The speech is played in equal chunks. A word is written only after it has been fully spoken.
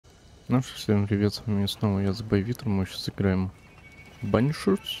Ну что, всем привет, с вами снова я, ThebyVittor. Мы сейчас играем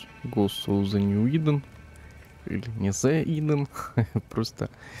Banishers, Ghost of the New Eden. Или не The Eden, просто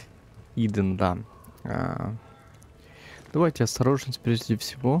Eden, да. Давайте осторожность прежде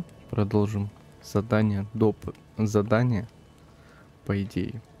всего. Продолжим задание, доп. Задание, по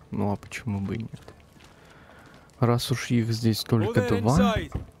идее. Ну а почему бы и нет? Раз уж их здесь только два.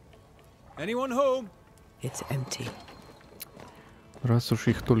 Раз уж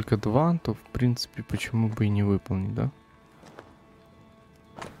их только два, то в принципе почему бы и не выполнить, да?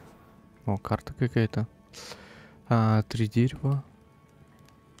 О, карта какая-то. 3 дерева.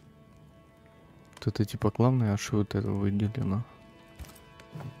 Вот это типа главное, а что вот это выделено?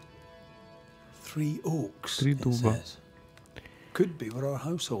 3 oaks. 3 дуба. Could be where our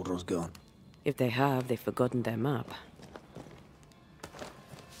householder's gone. If they have, they've forgotten their map.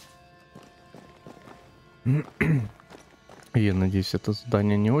 Я надеюсь, это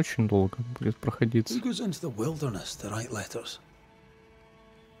задание не очень долго будет проходиться. Who goes into the wilderness to write letters?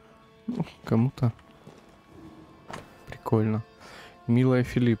 Ну, кому-то прикольно. Милая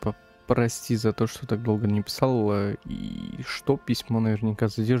Филиппа, прости за то, что так долго не писал, и что письмо наверняка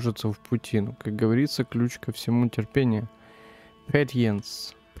задержится в пути. Но, как говорится, ключ ко всему терпение.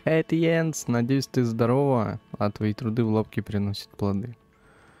 Пэтьенс. Пэтьенс, надеюсь, ты здорова, а твои труды в лапке приносят плоды.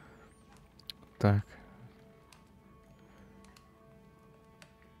 Так.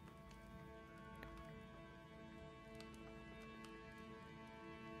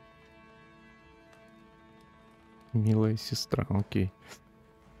 Милая сестра, окей.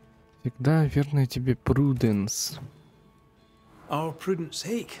 Всегда верная тебе Пруденс. Our Prudence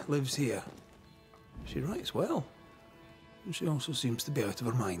Hake lives here. She writes well. And she also seems to be out of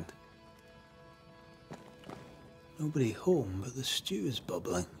her mind. Nobody home, but the stew is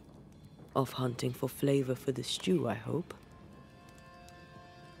bubbling. Off hunting for flavor for the stew, I hope.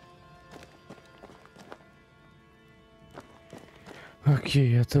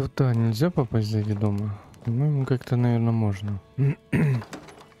 Окей, это вот да, нельзя попасть сзади дома. Ну, как-то, наверное, можно.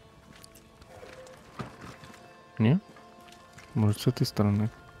 Не? Может, с этой стороны.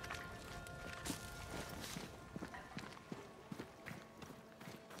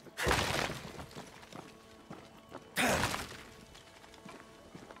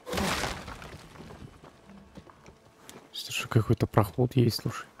 Слушай, какой-то проход есть,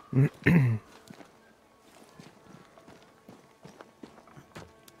 слушай.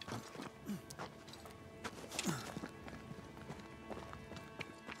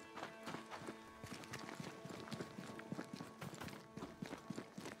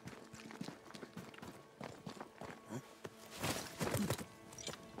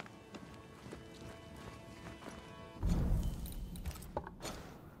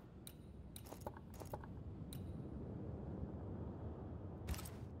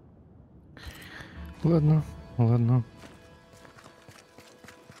 Ладно, ладно.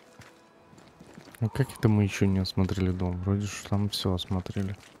 А как это мы еще не осмотрели дом? Вроде же там все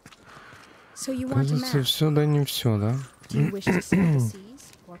осмотрели. Кажется, все да не все, да?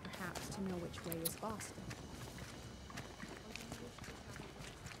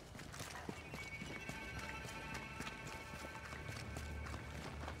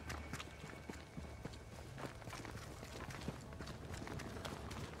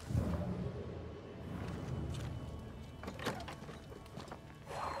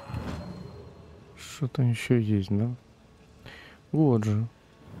 Что-то еще есть, да? Вот же.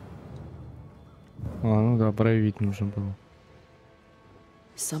 Ну да, проявить нужно было.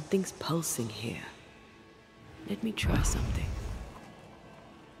 Something's pulsing here. Let me try something.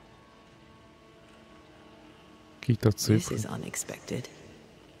 Какие-то This цифры. is unexpected.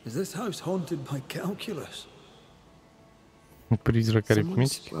 Is this house haunted by calculus? Призрак Someone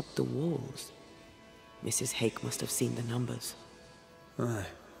арифметики. scrubbed the walls. Mrs. Hake must have seen the numbers. Aye,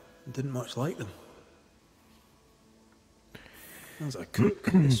 didn't much like them. As a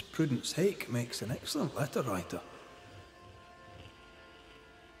cook, Miss Prudence Hake makes an excellent letter writer.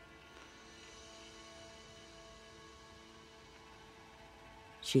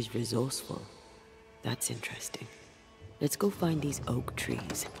 She's resourceful. That's interesting. Let's go find these oak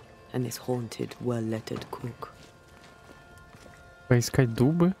trees and this haunted, well-lettered cook. Поискать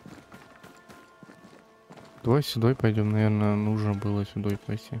дубы. Давай сюда пойдем. Наверное, нужно было сюда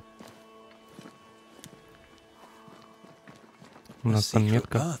пойти. У нас там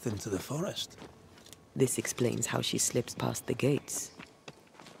метка. This explains how she slips past the gates.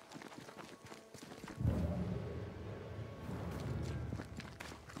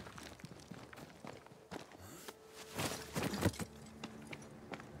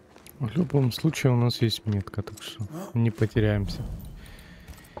 В любом случае у нас есть метка, так что не потеряемся.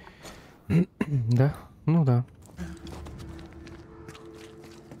 Да? Ну да.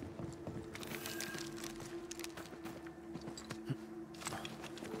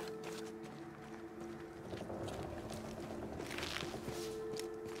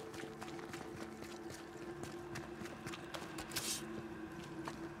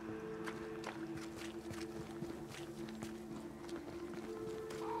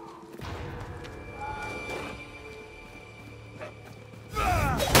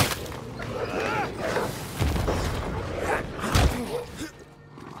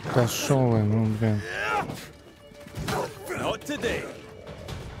 Пошел вы, ну блин.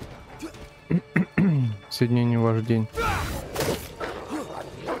 Сегодня не ваш день.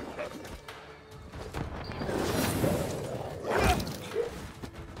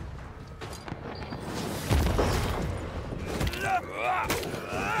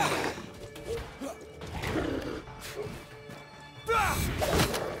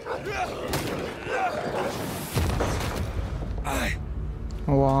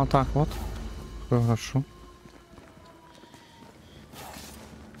 Вот так вот. Хорошо.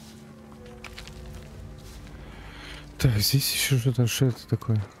 Так, здесь еще что-то, что это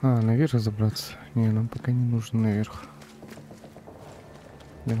такое? А, наверх забраться. Не, нам пока не нужно наверх.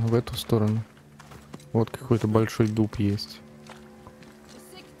 В эту сторону. Вот какой-то большой дуб есть.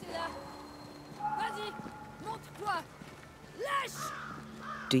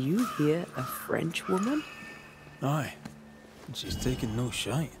 Do you hear a French woman? Aye. And she's taking no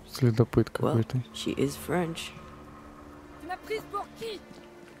shite. Следопыт Well, какой-то. she is French. Tu m'as prise pour qui?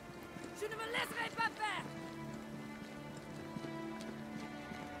 Je ne me laisserai pas faire!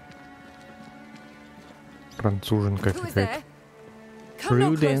 Француженка Who is какая-то. there? Come no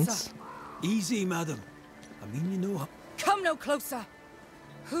closer! Prudence. Easy, madam. I mean, you know. Come no closer!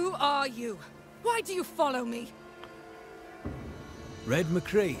 Who are you? Why do you follow me? Red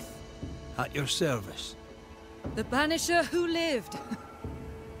McCraith, at your service. The banisher who lived.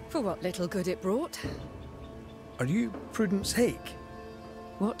 For what little good it brought. Are you Prudence Hake?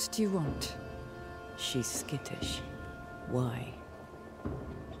 What do you want? She's skittish. Why?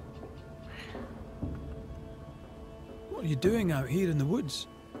 What are you doing out here in the woods?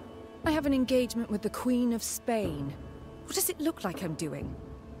 I have an engagement with the Queen of Spain. What does it look like I'm doing?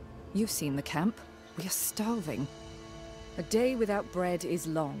 You've seen the camp. We are starving. A day without bread is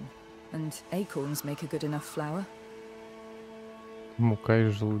long, and acorns make a good enough flour. Мука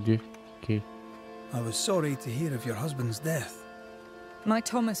и желуди. Окей. I was sorry to hear of your husband's death. My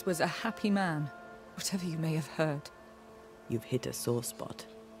Thomas was a happy man, whatever you may have heard. You've hit a sore spot.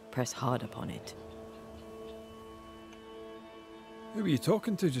 Press hard upon it. Who were you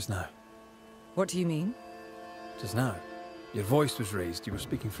talking to just now? What do you mean? Just now. Your voice was raised. You were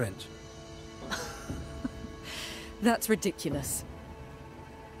speaking French. That's ridiculous.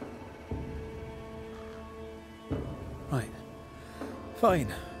 Right.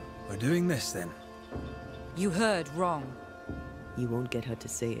 Fine. We're doing this then. You heard wrong. You won't get her to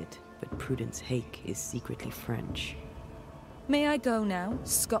say it, but Prudence Hake is secretly French. May I go now,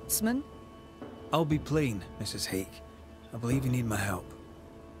 Scotsman? I'll be plain, Mrs. Hake. I believe you need my help.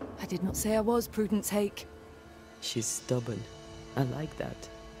 I did not say I was Prudence Hake. She's stubborn. I like that.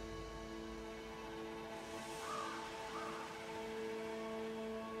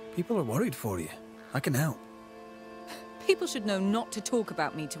 People are worried for you. I can help. People should know not to talk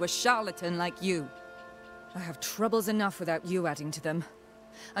about me to a charlatan like you. I have troubles enough without you adding to them.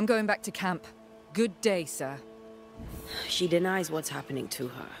 I'm going back to camp. Good day, sir. She denies what's happening to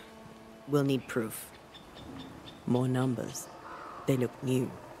her. We'll need proof. More numbers. They look new.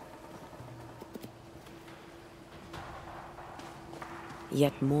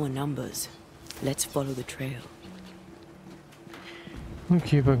 Yet more numbers. Let's follow the trail.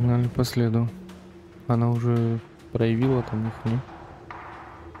 Окей, погнали по следу. Она уже проявила там их, не?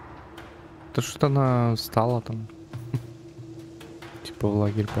 То что она стала там. Типа в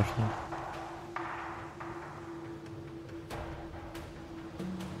лагерь пошла.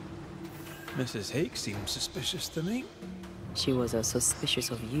 Mrs. Hake seems suspicious to me. She was as suspicious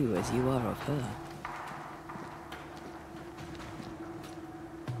of you as you are of her.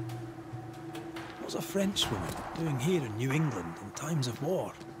 What's a Frenchwoman doing here in New England in times of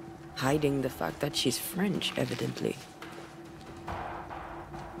war? Hiding the fact that she's French, evidently.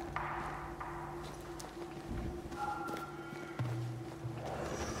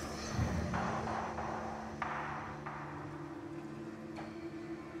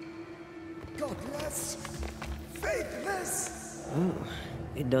 Godless, faithless. Oh,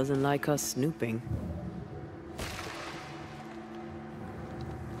 it doesn't like us snooping.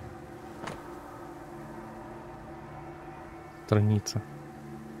 Страница.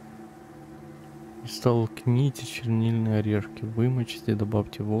 И столкните чернильные орешки. Вымочите,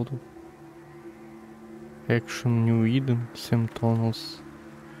 добавьте воду. Action New Eden, Sam Tunnels.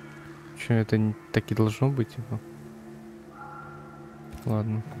 Че, это так и должно быть, типа?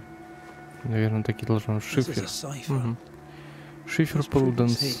 Ладно. Наверное, так и должно быть. Шифер. Угу. Шифер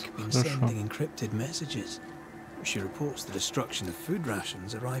Пруденс. Хорошо. She reports the destruction of food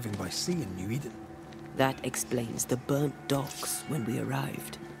rations arriving by sea in New Eden. That explains the burnt docks when we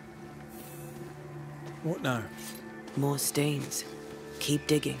arrived. What now? More stains. Keep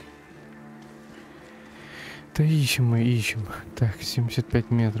digging. Да ищем мы, ищем. Так,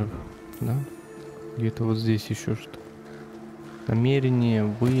 75 метров. Да? Где-то вот здесь еще что. Намерение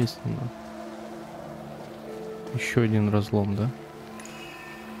выяснено. Еще один разлом, да?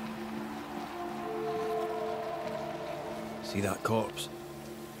 See that corpse?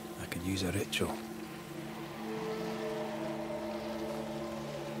 I could use a ritual.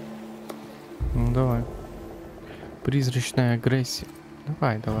 Ну давай. Призрачная агрессия.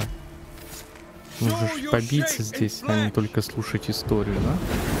 Давай, давай. Нужно ж побиться здесь, а не только слушать историю, да?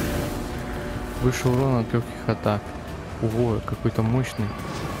 Выше урон от легких атак. Ого, какой-то мощный.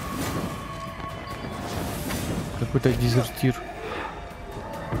 Какой-то дезертир.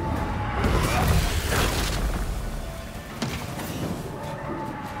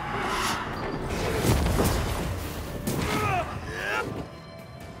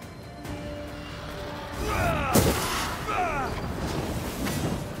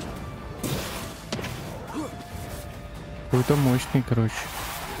 Какой-то мощный, короче.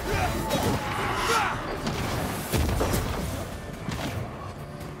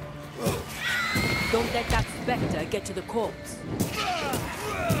 Don't let that specter get to the corpse.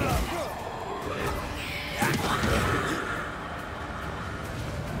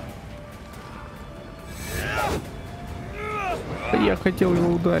 Я хотел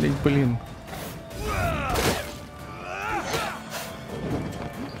его ударить, блин.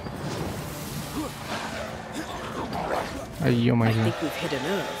 Ай, ё-моё.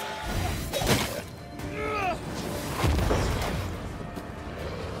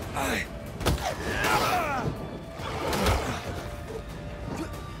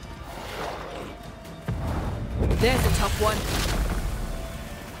 There's a tough one.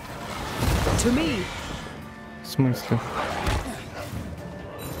 To me. В смысле?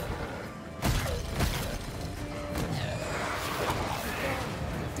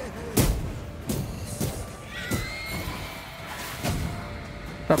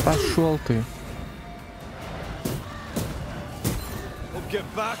 Да пошел ты.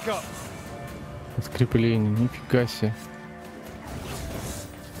 Подкрепление, нифига себе.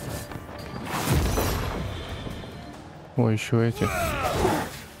 О, еще эти.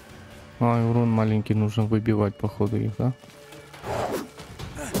 А, урон маленький, нужно выбивать, походу, их, да?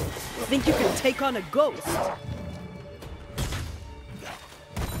 Think you can take on a ghost?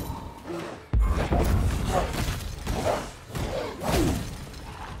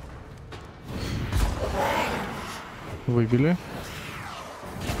 Выбили.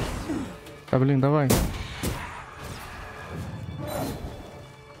 Да блин, давай.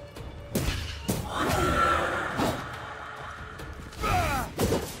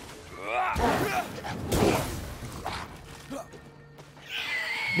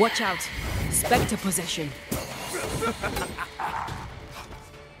 Watch out. Spectre possession.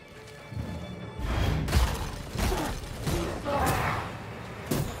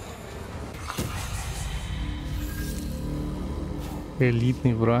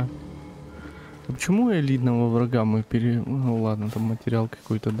 Элитный враг. А почему элитного врага мы Ну ладно, там материал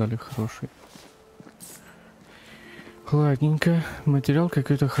какой-то дали хороший. Ладненько. Материал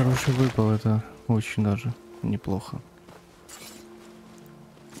какой-то хороший выпал. Это очень даже неплохо.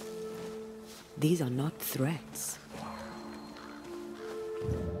 These are not threats.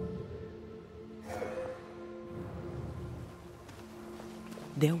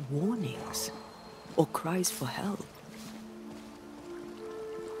 They're warnings or cries for help.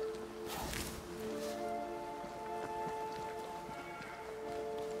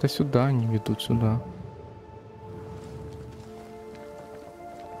 Да сюда они ведут, сюда.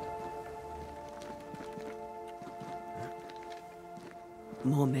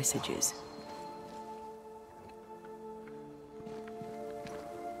 More messages.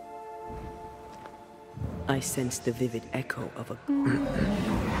 I sense the vivid echo of a...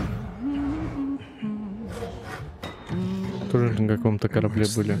 Тоже на каком-то корабле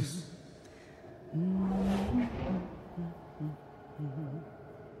были.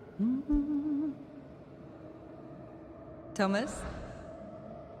 Thomas?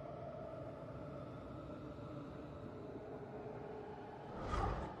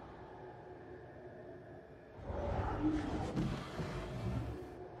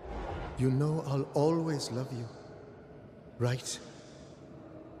 You know I'll always love you, right?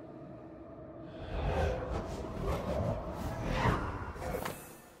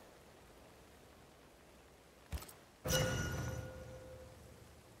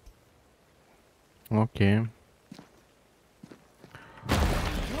 Окей.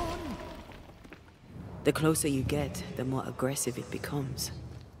 The closer you get, the more aggressive it becomes.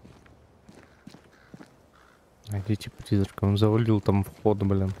 Найдите призрака. Он завалил там вход,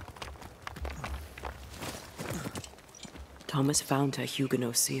 блин. Thomas found her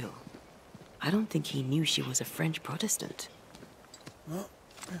Huguenot seal. I don't think he knew she was a French Protestant.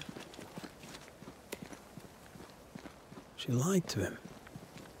 She lied to him.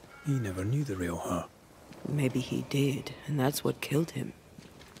 He never knew the real her. Maybe he did, and that's what killed him.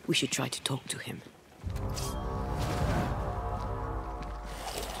 We should try to talk to him.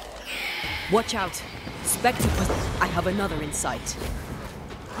 Watch out! Spectre, I have another in sight.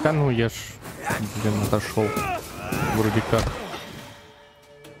 Да ну я ж, блин, отошел. Вроде как.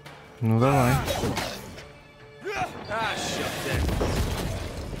 Ну давай.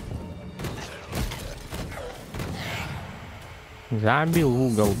 Забил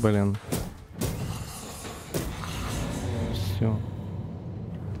угол, блин. Все.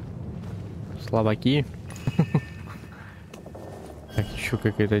 Слабаки. Так, еще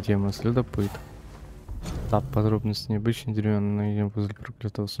какая-то тема. Следопыт. Так, подробности необычные. Деревянный найдем возле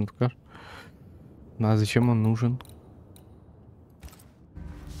проклятого сундука. Ну а зачем он нужен?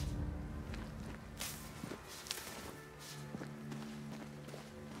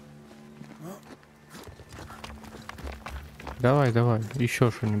 Давай, давай,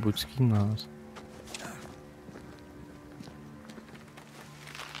 еще что-нибудь скинь на нас.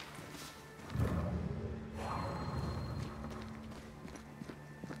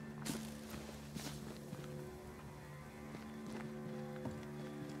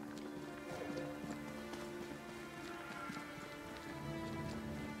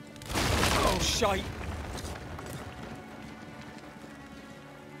 Shite!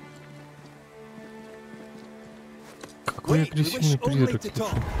 Какой агрессивный призрак,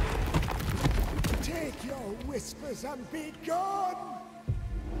 слушай. Take your whispers and be gone!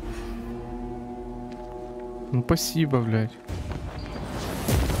 Ну спасибо, блядь.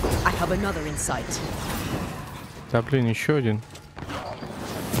 I have another in sight. Да блин, еще один.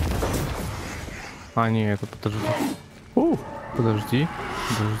 А, не, это подожди. Подожди.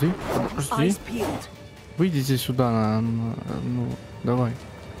 Подожди. Подожди. Выйдите сюда ну, давай.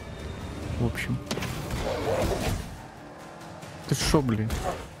 В общем. Ты шо, блин?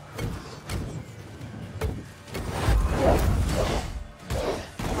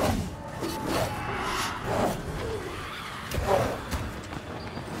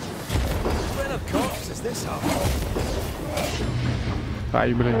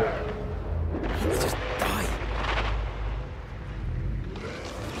 Ай, блин.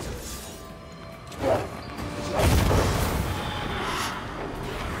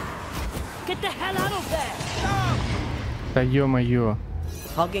 Да ё-моё.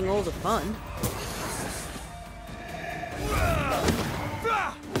 Hogging all the fun.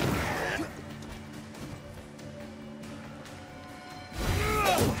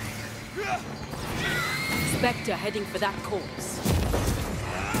 Spectre heading for that corpse.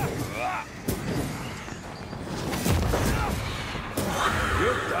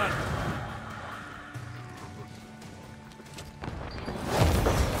 You're done.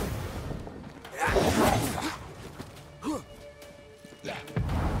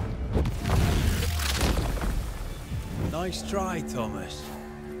 Nice try, Thomas.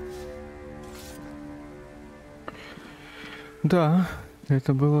 Да,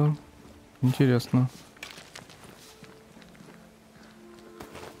 это было интересно.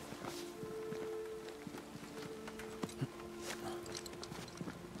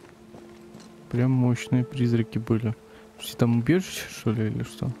 Прям мощные призраки были. Что там, убежище, что ли, или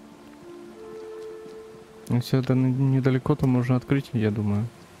что? Если это недалеко, то можно открыть, я думаю.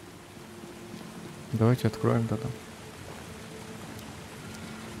 Давайте откроем тогда.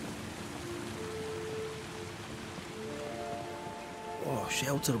 Oh,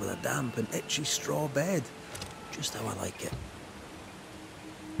 shelter with a damp and itchy straw bed. Just how I like it.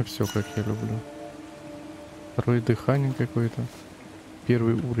 Все как я люблю. Второе дыхание какое-то.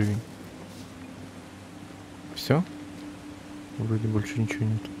 Первый уровень. Все? Вроде больше ничего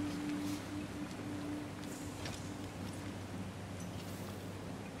нет.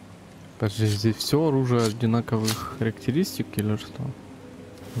 Подожди, здесь все оружие одинаковых характеристик или что?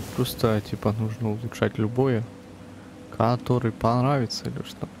 Просто типа нужно улучшать любое, который понравится или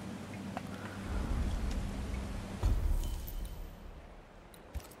что?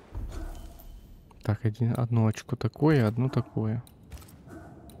 Так, одно очко такое, одно такое.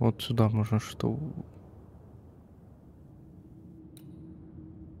 Вот сюда можно что...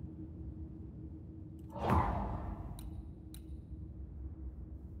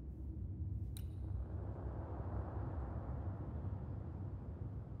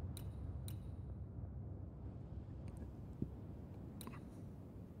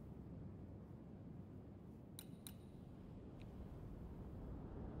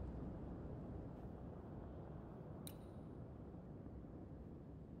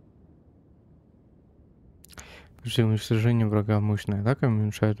 При уничтожении врага мощная атака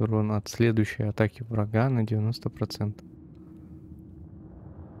уменьшает урон от следующей атаки врага на 90%.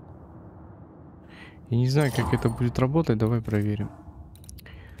 Я не знаю, как это будет работать, давай проверим.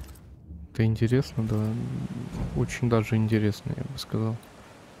 Это интересно, да. Очень даже интересно, я бы сказал.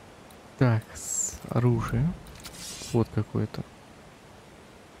 Так, оружие. Вот какое-то.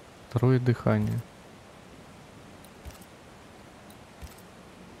 Второе дыхание.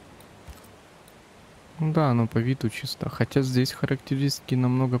 Ну да, оно по виду чисто. Хотя здесь характеристики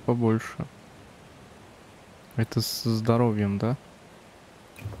намного побольше. Это с здоровьем, да?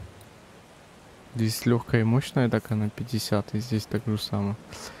 Здесь легкая и мощная атака на 50, и здесь так же самое.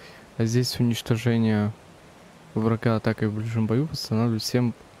 А здесь уничтожение врага атакой в ближнем бою восстанавливает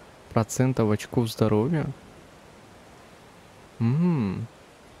 7% очков здоровья.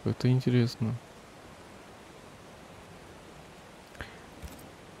 Это интересно.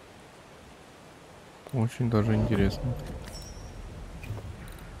 Очень даже интересно.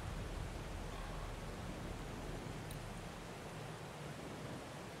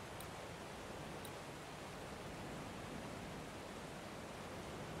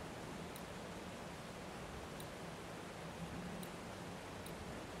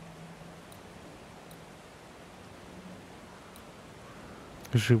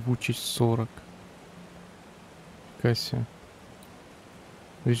 Живучесть 40. Касsia.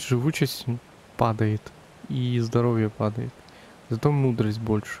 Ведь живучесть падает. И здоровье падает. Зато мудрость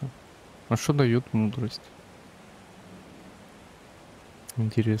больше. А что дает мудрость?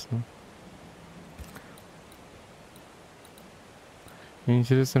 Интересно. Мне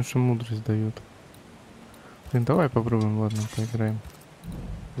интересно, что мудрость дает. Блин, давай попробуем, ладно, поиграем.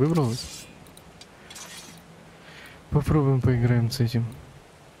 Выбралась? Попробуем поиграем с этим.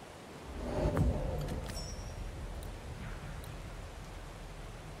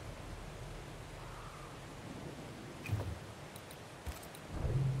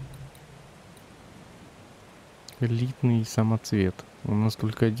 Элитный самоцвет. У нас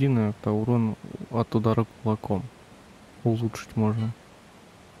только один, и это урон от удара кулаком. Улучшить можно.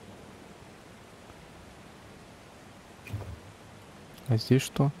 А здесь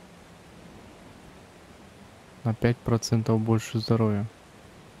что? На 5% больше здоровья.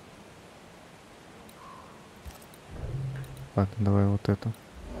 Ладно, давай вот это.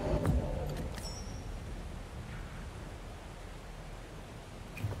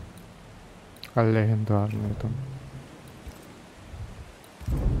 А легендарный там.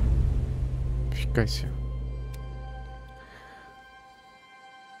 Фига себе.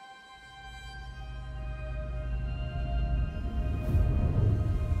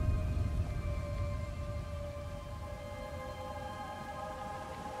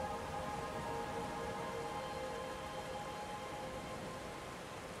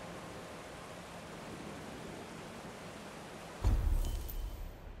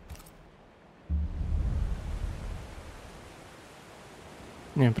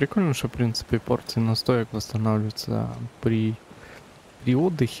 Не, прикольно, что в принципе порции настоек восстанавливаются при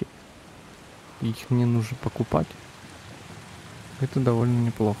отдыхе. Их не нужно покупать. Это довольно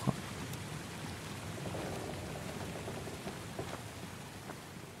неплохо.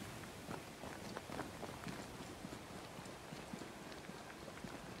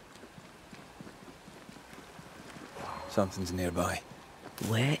 Something's nearby.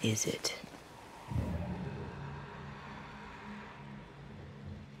 Where is it?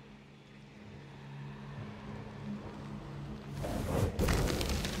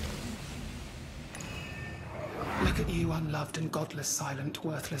 Look at you, unloved and godless, silent,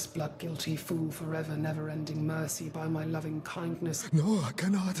 worthless, blood-guilty fool, forever never-ending mercy by my loving kindness. No, I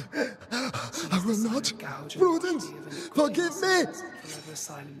cannot. I will not. Prudence, forgive me. Forever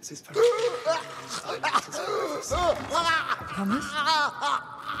silence is forever. Silence is forever. Thomas?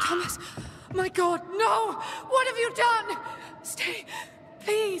 Thomas! My God, no! What have you done? Stay,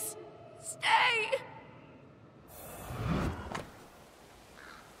 please, stay!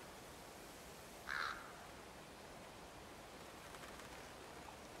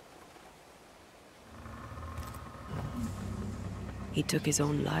 He took his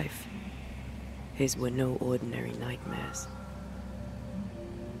own life. His were no ordinary nightmares.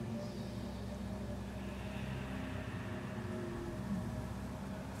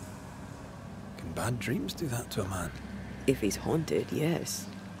 Can bad dreams do that to a man? If he's haunted, yes.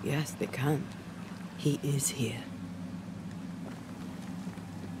 Yes, they can. He is here.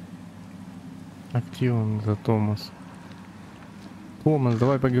 Активен за Томас. Томас,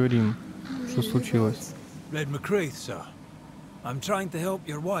 давай поговорим. Что случилось? Red McCraith, sir. I'm trying to help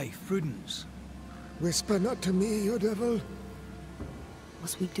your wife, Prudence. Whisper not to me, you devil.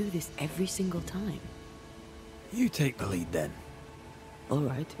 Must we do this every single time? You take the lead then. All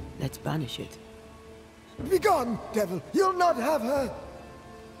right, let's banish it. Begone, devil! You'll not have her!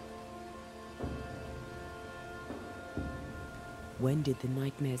 When did the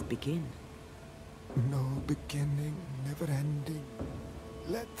nightmares begin? No beginning, never ending.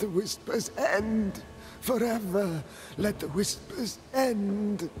 Let the whispers end forever. Let the whispers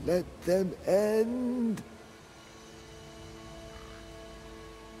end. Let them end.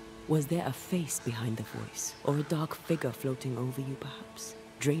 Was there a face behind the voice, or a dark figure floating over you, perhaps,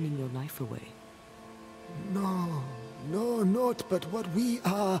 draining your life away? No, no, not but what we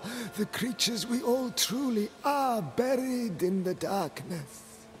are, the creatures we all truly are, buried in the darkness.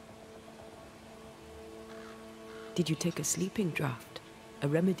 Did you take a sleeping draught? A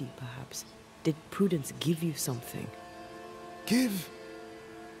remedy, perhaps? Did Prudence give you something? Give?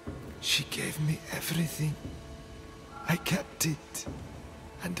 She gave me everything. I kept it,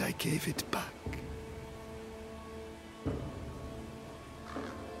 and I gave it back.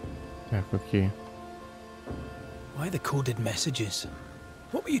 Так, окей. Why the coded messages?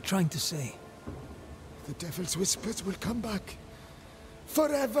 What were you trying to say? The devil's whispers will come back.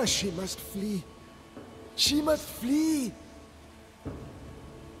 Forever she must flee. She must flee!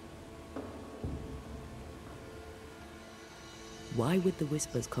 Why would the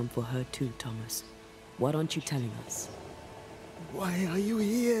whispers come for her too, Thomas? What aren't you telling us? Why are you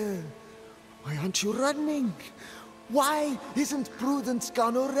here? Why aren't you running? Why isn't Prudence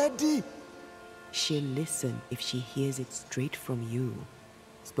gone already? She'll listen if she hears it straight from you.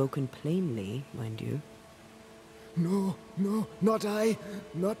 Spoken plainly, mind you. No, no, not I.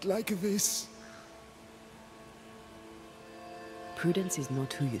 Not like this. Prudence is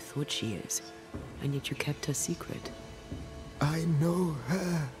not who you thought she is, and yet you kept her secret. I know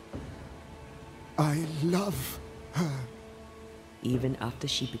her. I love her. Even after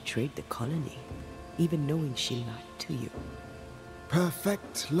she betrayed the colony, even knowing she lied to you.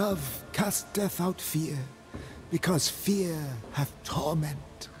 Perfect love casteth out fear, because fear hath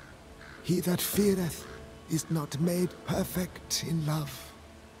torment. He that feareth is not made perfect in love.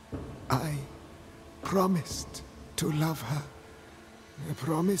 I promised to love her. A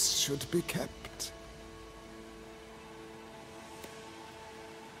promise should be kept.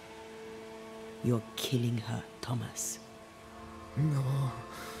 You're killing her, Thomas. No.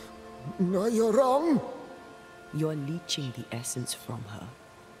 No, you're wrong. You're leeching the essence from her.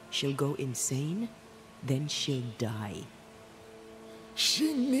 She'll go insane, then she'll die.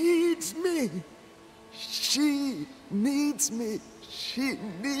 She needs me. She needs me. She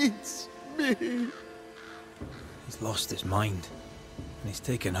needs me. He's lost his mind, and he's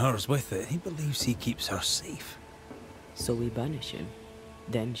taken hers with it. He believes he keeps her safe. So we banish him.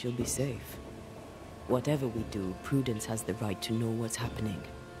 Then she'll be safe. Whatever we do, Prudence has the right to know what's happening.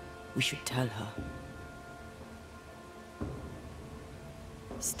 We should tell her.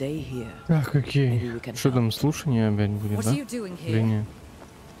 Stay here. Так, окей. Maybe we can Что help. там, слушание опять будет, What да? are you doing Или here? нет?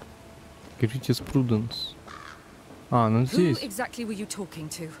 Говорите с Пруденс. А, ну Who здесь. exactly were you talking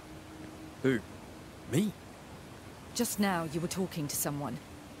to? Who? Me? Just now you were talking to someone.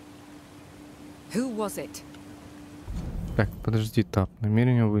 Who was it? Так, подожди, тап.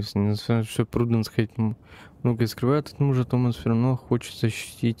 Намерение выяснить. Несмотря на то, что Пруденс хоть много скрывает от мужа, Томас все равно хочет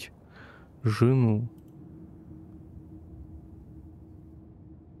защитить жену.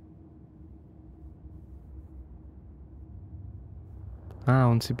 А,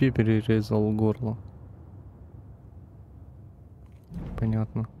 он себе перерезал горло.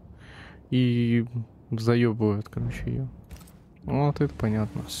 Понятно. И заебывает, короче, ее. Вот это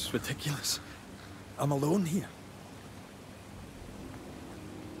понятно. It's ridiculous. I'm alone here.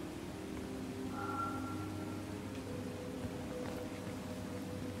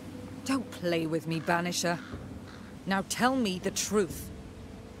 Don't play with me, Banisher. Now tell me the truth.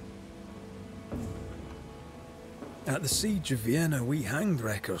 At the siege of Vienna, we hanged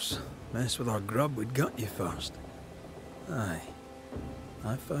wreckers. Mess with our grub, we'd gut you first. Aye.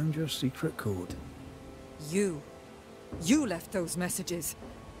 I found your secret code. You left those messages.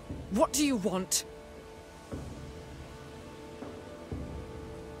 What do you want?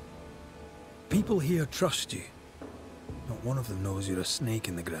 people here trust you. Not one of them knows you're a snake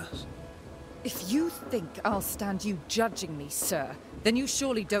in the grass. If you think I'll stand you judging me, sir, then you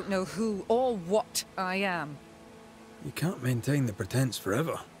surely don't know who or what I am. You can't maintain the pretense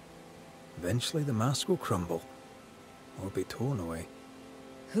forever. Eventually the mask will crumble, or be torn away.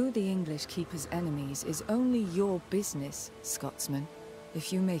 Who the English keep as enemies is only your business, Scotsman,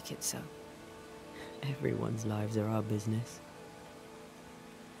 if you make it so. Everyone's lives are our business.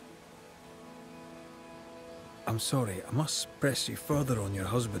 I'm sorry, I must press you further on your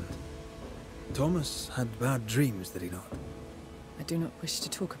husband. Thomas had bad dreams, did he not? I do not wish to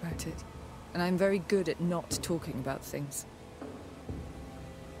talk about it, and I'm very good at not talking about things.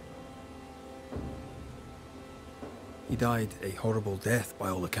 He died a horrible death by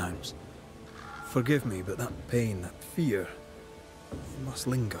all accounts. Forgive me, but that pain, that fear, it must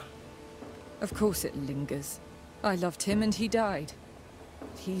linger. Of course it lingers. I loved him and he died.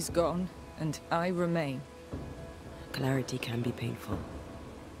 He's gone, and I remain. Clarity can be painful.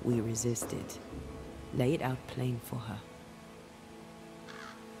 We resisted. Lay it out plain for her.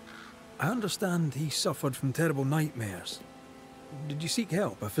 I understand he suffered from terrible nightmares. Did you seek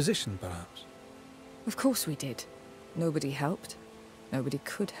help? A physician, perhaps? Of course we did. Nobody helped. Nobody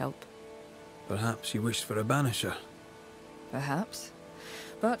could help. Perhaps you wished for a banisher. Perhaps.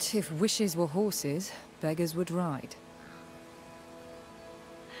 But if wishes were horses, beggars would ride.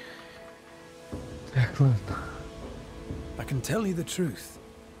 Так, ладно. I can tell you the truth,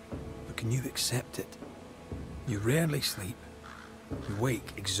 but can you accept it? You rarely sleep. You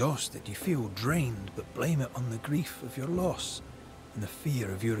wake exhausted, you feel drained, but blame it on the grief of your loss and the fear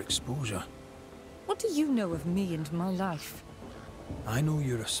of your exposure. What do you know of me and my life? I know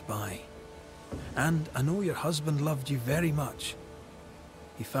you're a spy. And I know your husband loved you very much.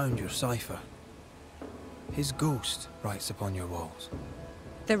 He found your cipher. His ghost writes upon your walls.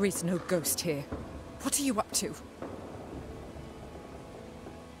 There is no ghost here. What are you up to?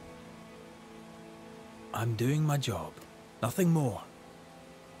 I'm doing my job. Nothing more.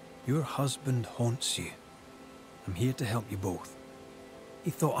 Your husband haunts you. I'm here to help you both.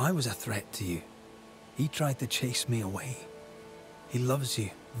 He thought I was a threat to you. He tried to chase me away. He loves you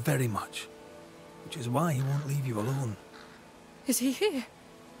very much, which is why he won't leave you alone. Is he here?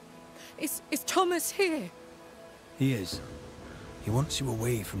 Is Thomas here? He is. He wants you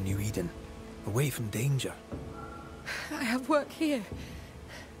away from New Eden, away from danger. I have work here.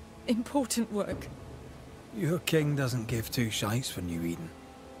 Important work. Your king doesn't give two shites for New Eden.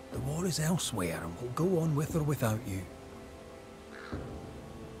 The war is elsewhere and will go on with or without you.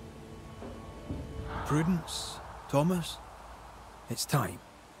 Prudence, Thomas, it's time.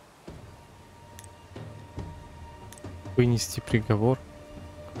 Вынести приговор.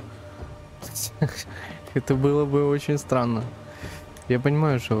 Это было бы очень странно. Я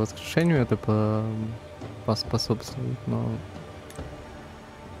понимаю, что воскрешению это поспособствует, но...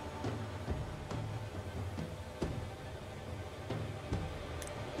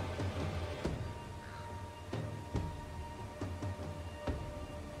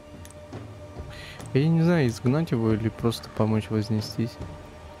 Я не знаю, изгнать его или просто помочь вознестись.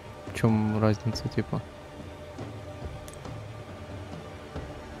 В чем разница, типа?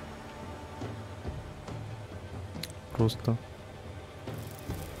 Просто.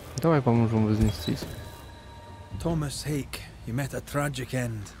 Давай поможем вознестись. Thomas Hake, you met a tragic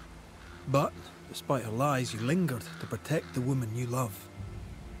end. But, despite her lies, you lingered to protect the woman you love.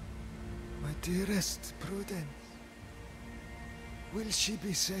 My dearest Prudence, will she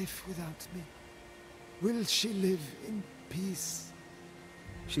be safe without me? Will she live in peace?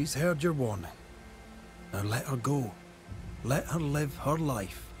 She's heard your warning. Now let her go. Let her live her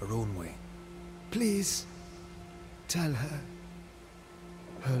life her own way. Please, tell her.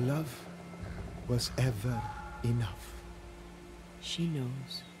 Her love was ever enough. She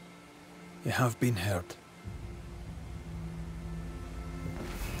knows. You have been heard.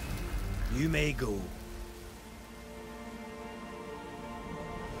 You may go.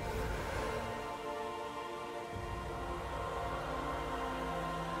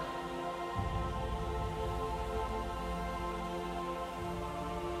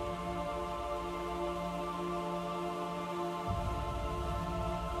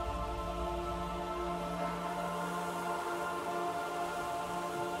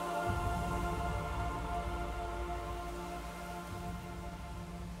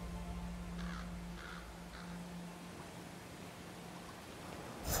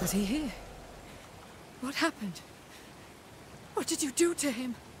 Was he here? What happened? What did you do to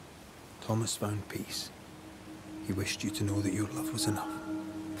him? Thomas found peace. He wished you to know that your love was enough.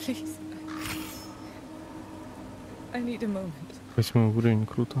 Please. I need a moment. 8 уровень,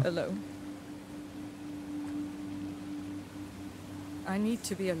 круто. Alone. I need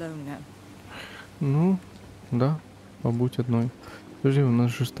to be alone now. Ну, да, побудь одной. Подожди, у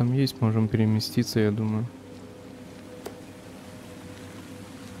нас же там есть, можем переместиться, я думаю.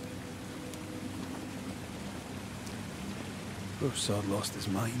 Poor sod lost his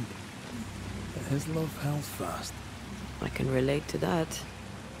mind, but his love held fast. I can relate to that.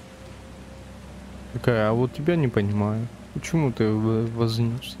 Такая, а вот тебя не понимаю. Почему ты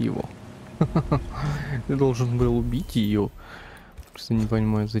вознес его? Ты должен был убить ее. Просто не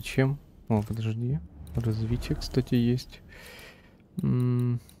понимаю, зачем. О, подожди. Развитие, кстати, есть.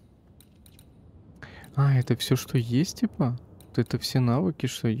 А, это все, что есть, типа? Вот это все навыки,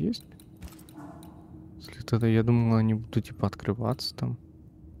 что есть? Если тогда я думал, они будут типа открываться там.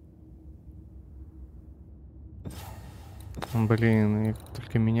 Блин, их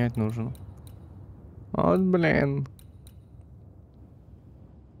только менять нужно. Вот, блин.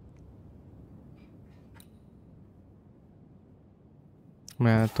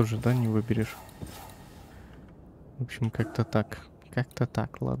 Меня тоже, да, не выберешь? В общем, как-то так. Как-то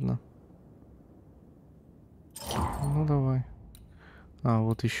так, ладно. Ну, давай. А,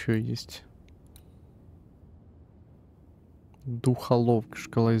 вот еще есть. Духоловка.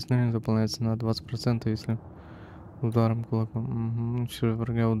 Шкала изменения заполняется на 20%, если ударом кулаком. Угу. Все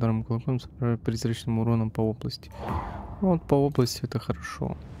врага ударом кулаком с призрачным уроном по области. Вот по области это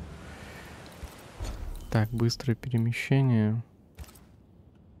хорошо. Так, быстрое перемещение.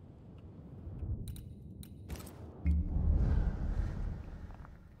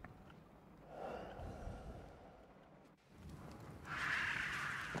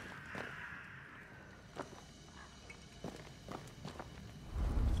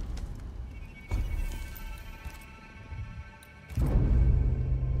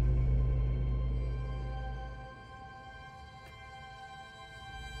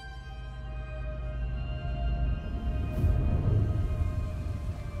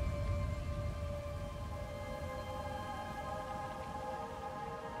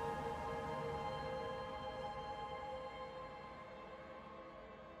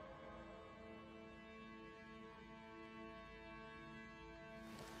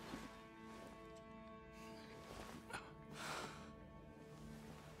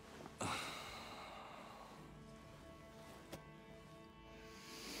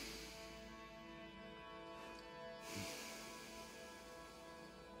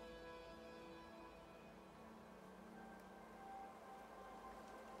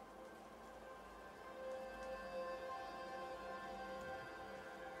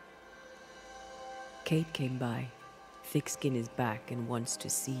 Kate came by. Thickskin is back and wants to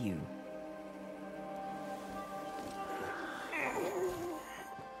see you.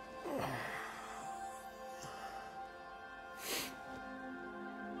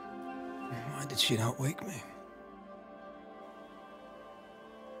 Why did she not wake me?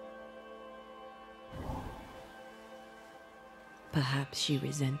 Perhaps she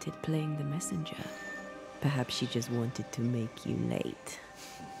resented playing the messenger. Perhaps she just wanted to make you late.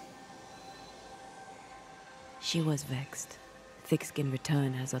 She was vexed. Thickskin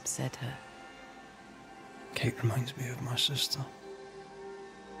return has upset her. Kate reminds me of my sister.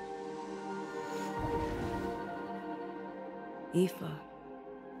 Aoife.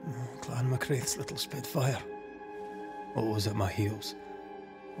 Clan MacRaith's little Spitfire. Always at my heels.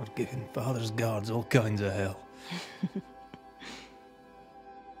 Or giving father's guards all kinds of hell.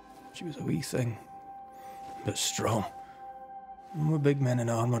 She was a wee thing, but strong. And with big men in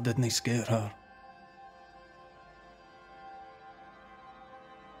armour didn't scare her.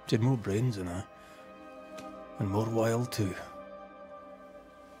 She had more brains than I, and more wild too.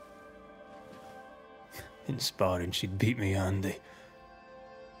 In sparring, she'd beat me handy.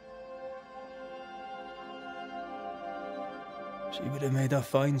 She would have made a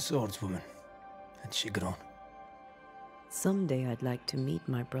fine swordswoman, had she grown. Someday I'd like to meet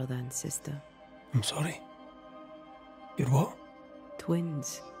my brother and sister. I'm sorry. You're what?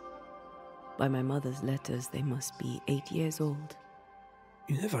 Twins. By my mother's letters, they must be 8 years old.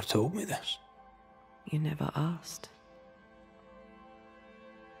 You never told me this. You never asked.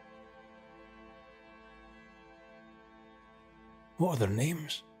 What are their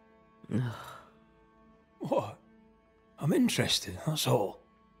names? What? I'm interested, that's all.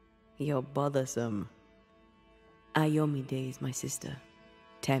 You're bothersome. Ayomide is my sister.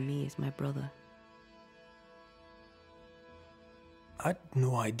 Temi is my brother. I'd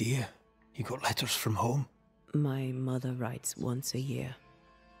no idea you got letters from home. My mother writes once a year.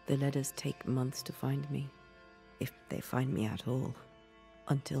 The letters take months to find me, if they find me at all.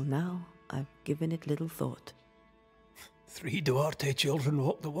 Until now, I've given it little thought. 3 Duarte children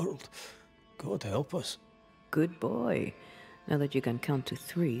walk the world. God help us. Good boy. Now that you can count to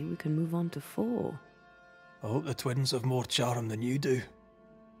 3, we can move on to 4. I hope the twins have more charm than you do.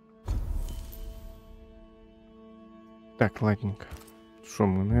 Так, ладненько. Что,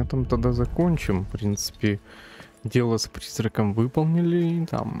 мы на этом тогда закончим. В принципе, дело с призраком выполнили.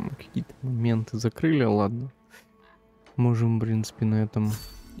 Там какие-то моменты закрыли, ладно. Можем, в принципе, на этом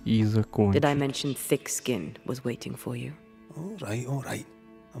и закончить. Did I mention thick skin was waiting for you? All right.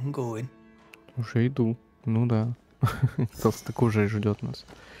 I'm going. Уже иду. Ну да. Толстокожий ждет нас.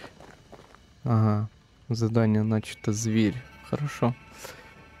 Ага. Задание начато. Зверь. Хорошо.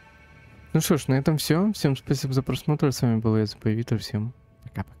 Ну что ж, на этом все. Всем спасибо за просмотр. С вами был я, ThebyVittor. Всем